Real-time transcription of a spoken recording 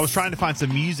I was trying to find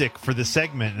some music for this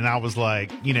segment, and I was like,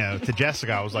 to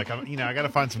Jessica, I was like, I got to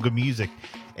find some good music.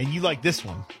 And you like this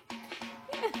one.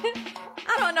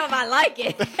 I don't know if I like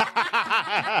it.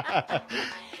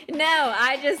 No,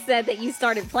 I just said that you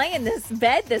started playing this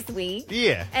bed this week.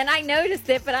 Yeah. And I noticed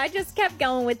it, but I just kept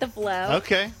going with the flow.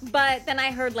 Okay. But then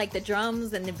I heard like the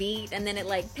drums and the beat, and then it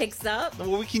like picks up.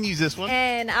 Well, we can use this one.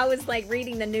 And I was like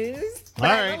reading the news, but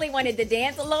All I right. really wanted to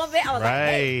dance a little bit. I was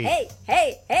Right.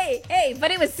 like, hey.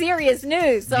 But it was serious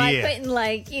news, so I Yeah. couldn't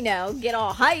like, get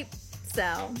all hype.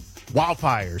 So.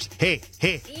 Wildfires. Hey.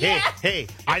 Yeah.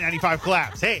 I-95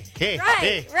 collapse. Hey.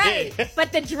 Right. Hey.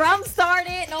 But the drum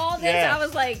started and all this. Yeah. I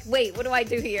was like, wait, what do I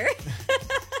do here?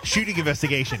 Shooting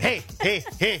investigation. Hey.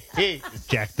 It's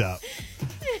jacked up.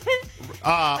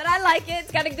 But I like it.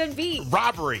 It's got a good beat.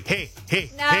 Robbery. Hey.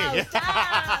 No,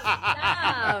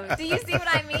 stop. Do you see what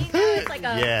I mean? It's like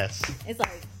a. Yes. It's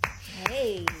like,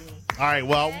 hey. All right,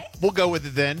 well, Okay. we'll go with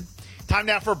it then. Time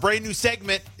now for a brand new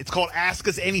segment. It's called Ask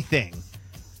Us Anything.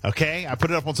 Okay? I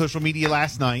put it up on social media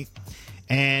last night,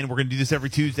 and we're going to do this every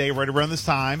Tuesday right around this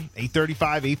time,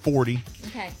 8:35, 8:40.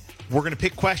 Okay. We're going to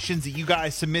pick questions that you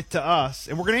guys submit to us,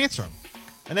 and we're going to answer them.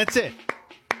 And that's it.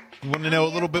 You want to know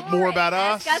a little bit more about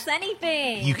us? Ask us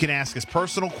anything. You can ask us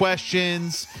personal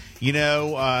questions. You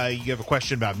have a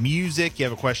question about music. You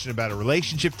have a question about a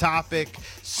relationship topic,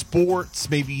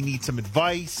 sports. Maybe you need some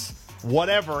advice.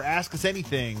 Whatever. Ask us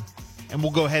anything, and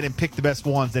we'll go ahead and pick the best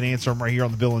ones and answer them right here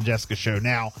on the Bill and Jessica Show.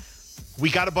 Now, we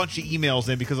got a bunch of emails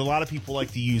in because a lot of people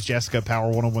like to use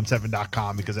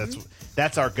JessicaPower1017.com because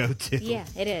that's our go-to. Yeah,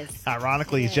 it is.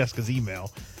 Ironically, it's Jessica's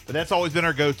email. But that's always been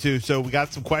our go-to. So we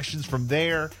got some questions from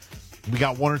there. We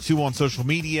got one or two on social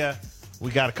media.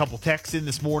 We got a couple texts in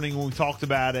this morning when we talked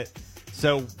about it.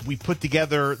 So we put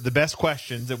together the best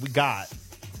questions that we got.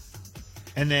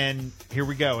 And then here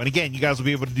we go. And again, you guys will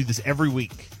be able to do this every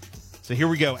week. So here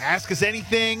we go. Ask us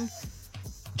anything.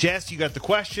 Jess, you got the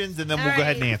questions, and then we'll go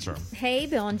ahead and answer them. Hey,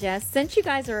 Bill and Jess, since you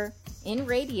guys are in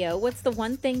radio, what's the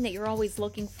one thing that you're always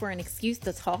looking for an excuse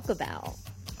to talk about?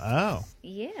 Oh,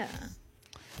 Yeah.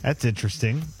 that's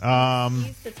interesting.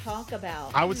 Excuse to talk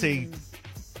about. I would say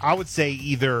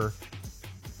either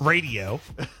radio.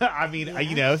 I mean,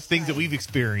 Yeah, things that right. we've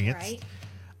experienced,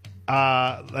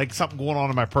 Right? like something going on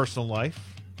in my personal life,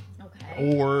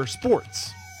 Okay. or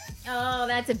sports. Oh,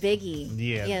 that's a biggie.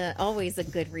 Yeah. Yeah, always a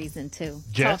good reason to talk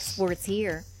Jess? sports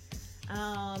here.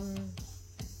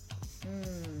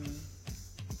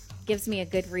 Gives me a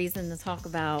good reason to talk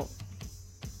about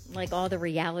like all the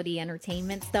reality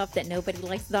entertainment stuff that nobody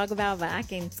likes to talk about, but I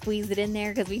can squeeze it in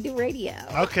there because we do radio.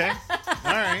 Okay.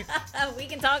 All right. We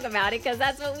can talk about it because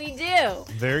that's what we do.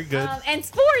 Very good. And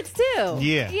sports too.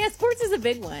 Yeah. Yeah, sports is a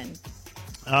big one.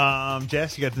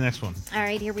 Jess, you got the next one. All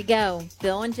right, here we go.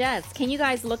 Bill and Jess, can you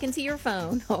guys look into your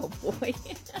phone? Oh, boy.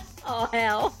 Oh,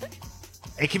 hell.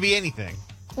 It can be anything.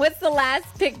 What's the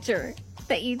last picture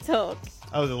that you took?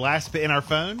 Oh, the last bit in our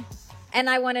phone? And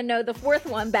I want to know the fourth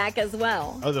one back as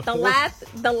well. Oh, the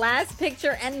fourth? The last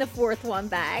picture and the fourth one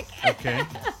back. Okay.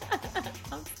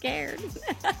 I'm scared.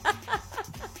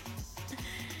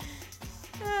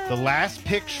 The last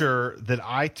picture that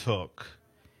I took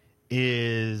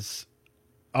is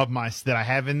that I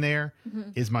have in there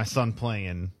is my son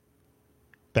playing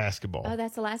basketball. Oh,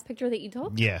 that's the last picture that you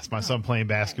took? Yes, my son playing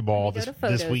basketball Let me go to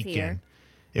this photos weekend. here.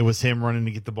 It was him running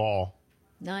to get the ball.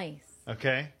 Nice.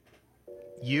 Okay.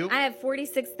 You? I have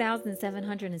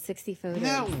 46,760 photos.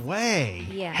 No way.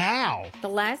 Yeah. How? The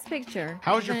last picture.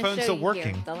 How is I'm your gonna phone show still you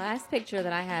working? here. The last picture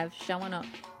that I have showing up.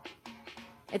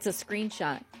 It's a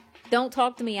screenshot. Don't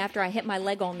talk to me after I hit my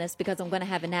leg on this because I'm going to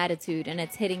have an attitude and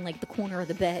it's hitting like the corner of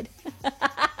the bed.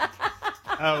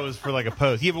 Oh, it was for like a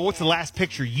pose. Yeah, but what's the last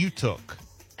picture you took?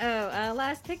 Oh,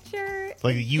 last picture.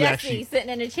 Like you Jesse actually sitting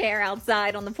in a chair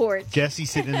outside on the porch. Jesse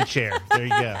sitting in the chair. There you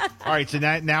go. All right, so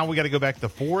now we got to go back to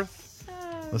fourth.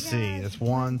 Let's see. That's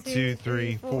 1, 2,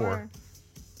 3, 4.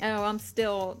 Oh, I'm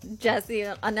still Jesse.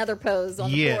 Another pose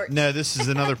on the porch. No, this is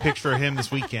another picture of him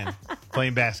this weekend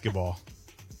playing basketball.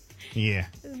 Yeah.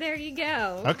 There you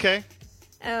go. Okay.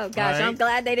 Oh gosh, All right. I'm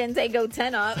glad they didn't say go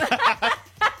 10 up.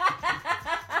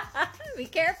 Be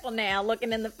careful now,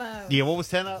 looking in the phone. Yeah, what was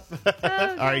 10 up? Oh,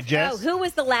 All right, Jess. Oh, who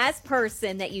was the last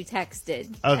person that you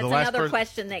texted? Oh, the That's last another person-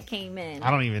 question that came in. I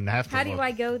don't even have to How do look.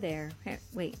 I go there?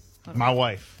 Wait. Hold on. My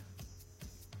wife.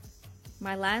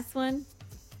 My last one?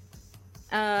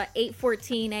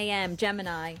 8:14 a.m.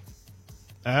 Gemini.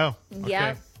 Oh. Okay.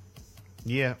 Yep.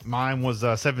 Yeah, mine was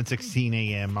 7:16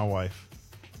 a.m. My wife.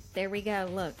 There we go.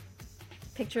 Look.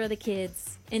 Picture of the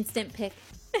kids. Instant pic.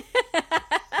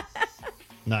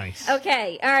 Nice.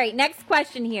 Okay. All right. Next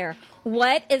question here.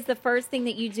 What is the first thing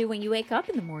that you do when you wake up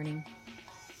in the morning?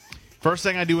 First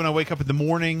thing I do when I wake up in the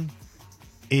morning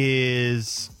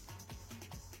is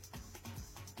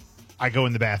I go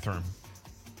in the bathroom.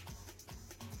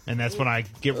 And that's when I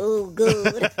get... Oh,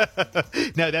 good.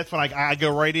 No, that's when I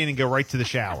go right in and go right to the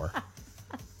shower.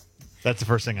 That's the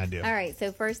first thing I do. All right,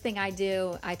 so first thing I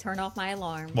do, I turn off my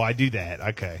alarm. Well, I do that.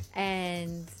 Okay.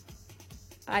 And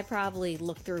I probably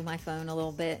look through my phone a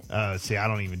little bit. See, I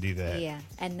don't even do that. Yeah,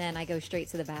 and then I go straight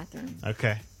to the bathroom.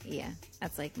 Okay. Yeah,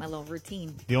 that's like my little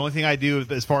routine. The only thing I do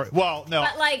as far... Well, no.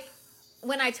 But like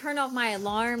when I turn off my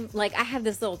alarm, like I have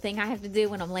this little thing I have to do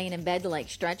when I'm laying in bed to like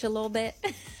stretch a little bit.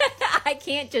 I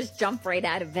can't just jump right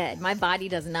out of bed. My body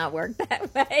does not work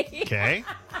that way. Okay.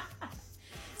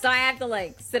 So I have to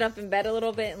like sit up in bed a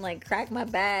little bit and like crack my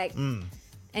back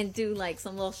and do like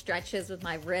some little stretches with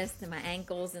my wrists and my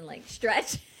ankles and like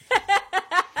stretch.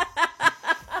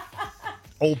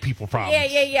 Old people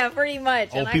problems. Yeah, pretty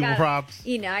much. Old people problems.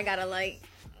 You know, I gotta like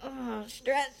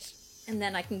stretch and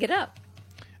then I can get up.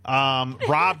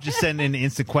 Rob just sent in an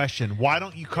instant question. Why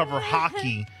don't you cover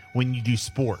hockey when you do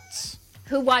sports?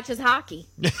 Who watches hockey?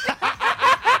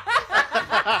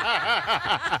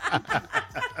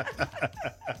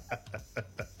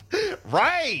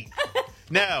 Right.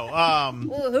 No.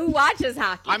 Who watches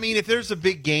hockey? I mean, if there's a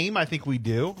big game, I think we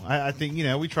do. I think,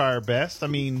 we try our best. I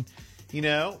mean, we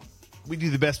do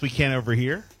the best we can over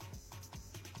here.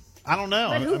 I don't know.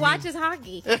 But who watches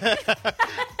hockey?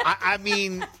 I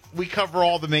mean, we cover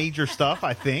all the major stuff,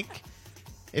 I think.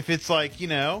 If it's like,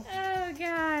 Oh,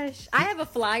 gosh. I have a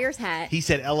Flyers hat. He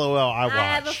said, LOL, I watch.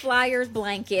 I have a Flyers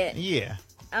blanket. Yeah.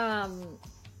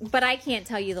 But I can't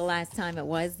tell you the last time it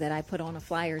was that I put on a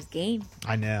Flyers game.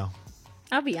 I know.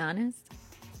 I'll be honest.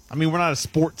 I mean, we're not a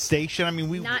sports station. I mean,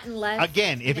 we not unless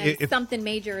again if something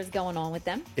major is going on with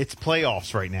them. It's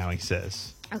playoffs right now, he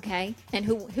says. Okay, and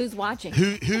who's watching?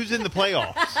 Who's in the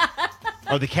playoffs?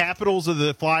 Are the Capitals of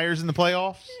the Flyers in the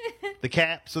playoffs? The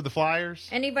Caps of the Flyers?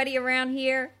 Anybody around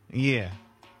here? Yeah.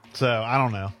 So I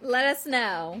don't know. Let us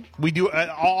know. We do.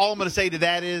 All I'm going to say to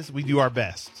that is we do our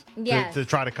best to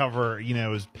try to cover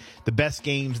as the best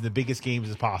games and the biggest games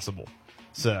as possible.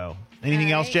 So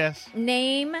anything else, Jess?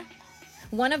 Name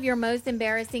one of your most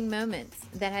embarrassing moments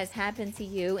that has happened to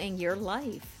you in your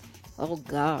life. Oh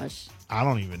gosh. I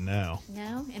don't even know.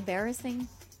 No? Embarrassing?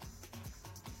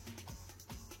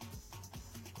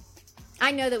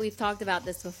 I know that we've talked about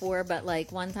this before, but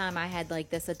like one time I had like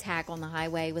this attack on the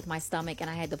highway with my stomach and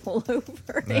I had to pull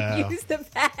over and use the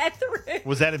bathroom.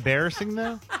 Was that embarrassing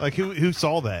though? Like who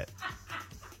saw that?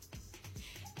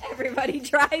 Everybody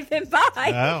driving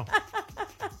by. Oh.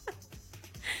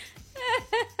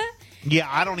 Yeah,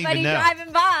 I don't even know. Everybody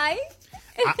driving by.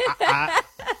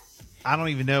 I don't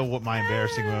even know what my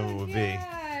embarrassing moment would be.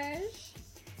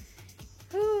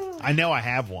 I know I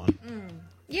have one.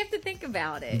 You have to think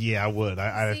about it. Yeah, I would.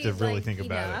 I have to really think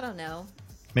about it. I don't know.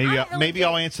 Maybe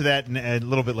I'll answer that a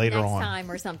little bit later next on.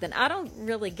 time or something. I don't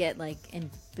really get like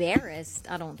embarrassed.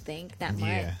 I don't think that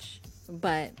much.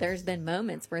 But there's been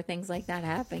moments where things like that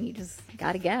happen. You just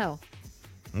got to go.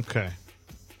 Okay.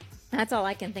 That's all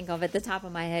I can think of at the top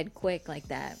of my head, quick like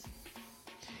that.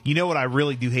 You know what I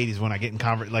really do hate is when I get in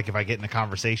if I get in a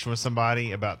conversation with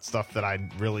somebody about stuff that I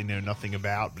really know nothing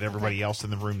about, but everybody else in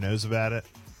the room knows about it.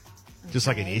 Just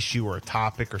like an issue or a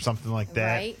topic or something like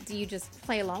that. Right? Do you just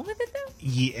play along with it though?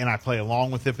 Yeah, and I play along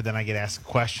with it, but then I get asked a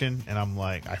question and I'm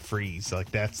like, I freeze.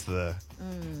 Like that's the...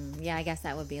 Yeah, I guess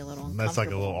that would be a little uncomfortable. That's like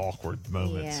a little awkward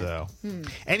moment. Yeah. So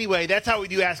anyway, that's how we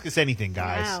do Ask Us Anything,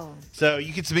 guys. Wow. So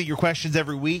you can submit your questions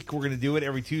every week. We're going to do it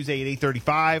every Tuesday at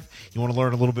 8:35. You want to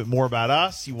learn a little bit more about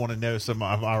us. You want to know some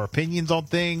of our opinions on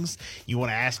things. You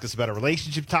want to ask us about a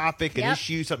relationship topic, an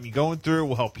issue, something you're going through.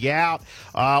 We'll help you out.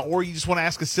 Or you just want to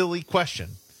ask a silly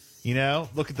question.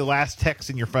 Look at the last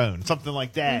text in your phone, something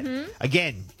like that.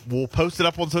 Again, we'll post it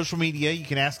up on social media. You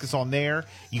can ask us on there.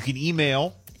 You can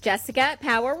email Jessica at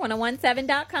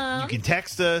power1017.com. You can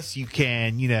text us. You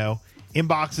can,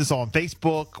 inbox us on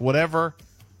Facebook, whatever.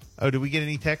 Oh, did we get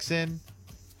any texts in?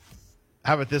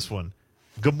 How about this one?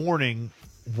 Good morning.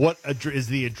 What is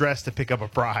the address to pick up a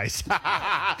prize?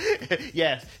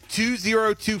 Yes,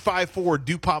 20254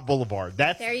 DuPont Boulevard.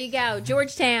 There you go,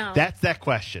 Georgetown. That's that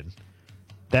question.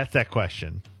 And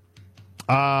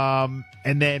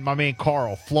then my man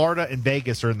Carl, Florida and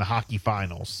Vegas are in the hockey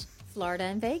finals. Florida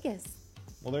and Vegas.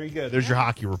 Well, there you go. There's your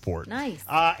hockey report. Nice.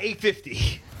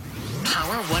 8:50.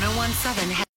 Power 1017.